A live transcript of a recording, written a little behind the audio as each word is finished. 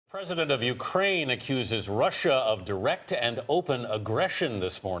President of Ukraine accuses Russia of direct and open aggression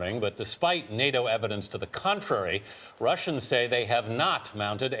this morning, but despite NATO evidence to the contrary, Russians say they have not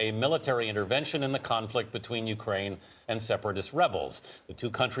mounted a military intervention in the conflict between Ukraine and separatist rebels. The two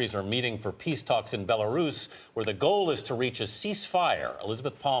countries are meeting for peace talks in Belarus, where the goal is to reach a ceasefire.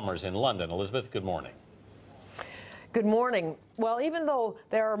 Elizabeth Palmer's in London. Elizabeth, good morning. Good morning. Well, even though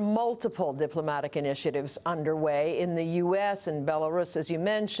there are multiple diplomatic initiatives underway in the U.S. and Belarus, as you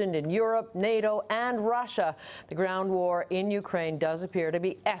mentioned, in Europe, NATO, and Russia, the ground war in Ukraine does appear to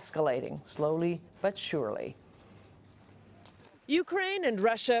be escalating, slowly but surely. Ukraine and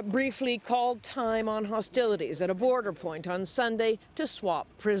Russia briefly called time on hostilities at a border point on Sunday to swap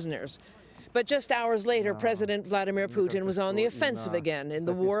prisoners. But just hours later, President Vladimir Putin was on the offensive again in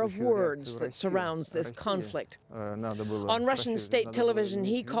the war of words that surrounds this conflict. On Russian state television,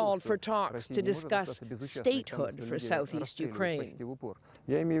 he called for talks to discuss statehood for southeast Ukraine.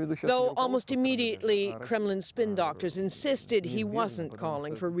 Though almost immediately, Kremlin spin doctors insisted he wasn't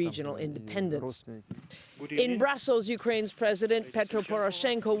calling for regional independence. In Brussels, Ukraine's President Petro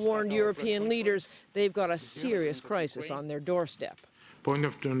Poroshenko warned European leaders they've got a serious crisis on their doorstep. Point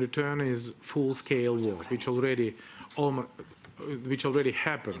of no return is full-scale war, which already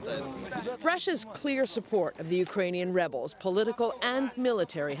happened. Russia's clear support of the Ukrainian rebels, political and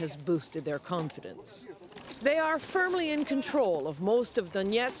military, has boosted their confidence. They are firmly in control of most of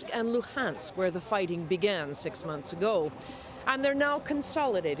Donetsk and Luhansk, where the fighting began 6 months ago. And they're now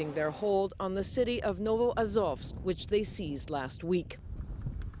consolidating their hold on the city of Novoazovsk, which they seized last week.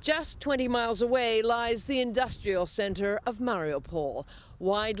 Just 20 miles away lies the industrial center of Mariupol,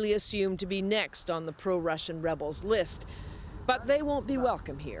 widely assumed to be next on the pro-Russian rebels list. But they won't be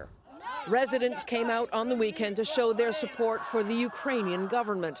welcome here. Residents came out on the weekend to show their support for the Ukrainian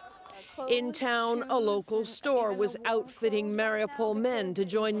government. In town, a local store was outfitting Mariupol men to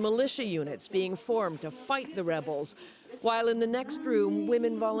join militia units being formed to fight the rebels, while in the next room,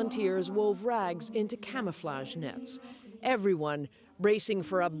 women volunteers wove rags into camouflage nets. Everyone bracing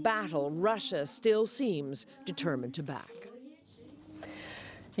for a battle Russia still seems determined to back.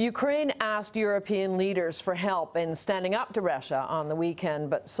 Ukraine asked European leaders for help in standing up to Russia on the weekend,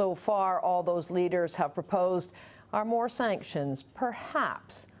 but so far all those leaders have proposed are more sanctions,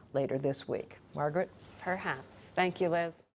 perhaps later this week. Margaret? Perhaps. Thank you, Liz.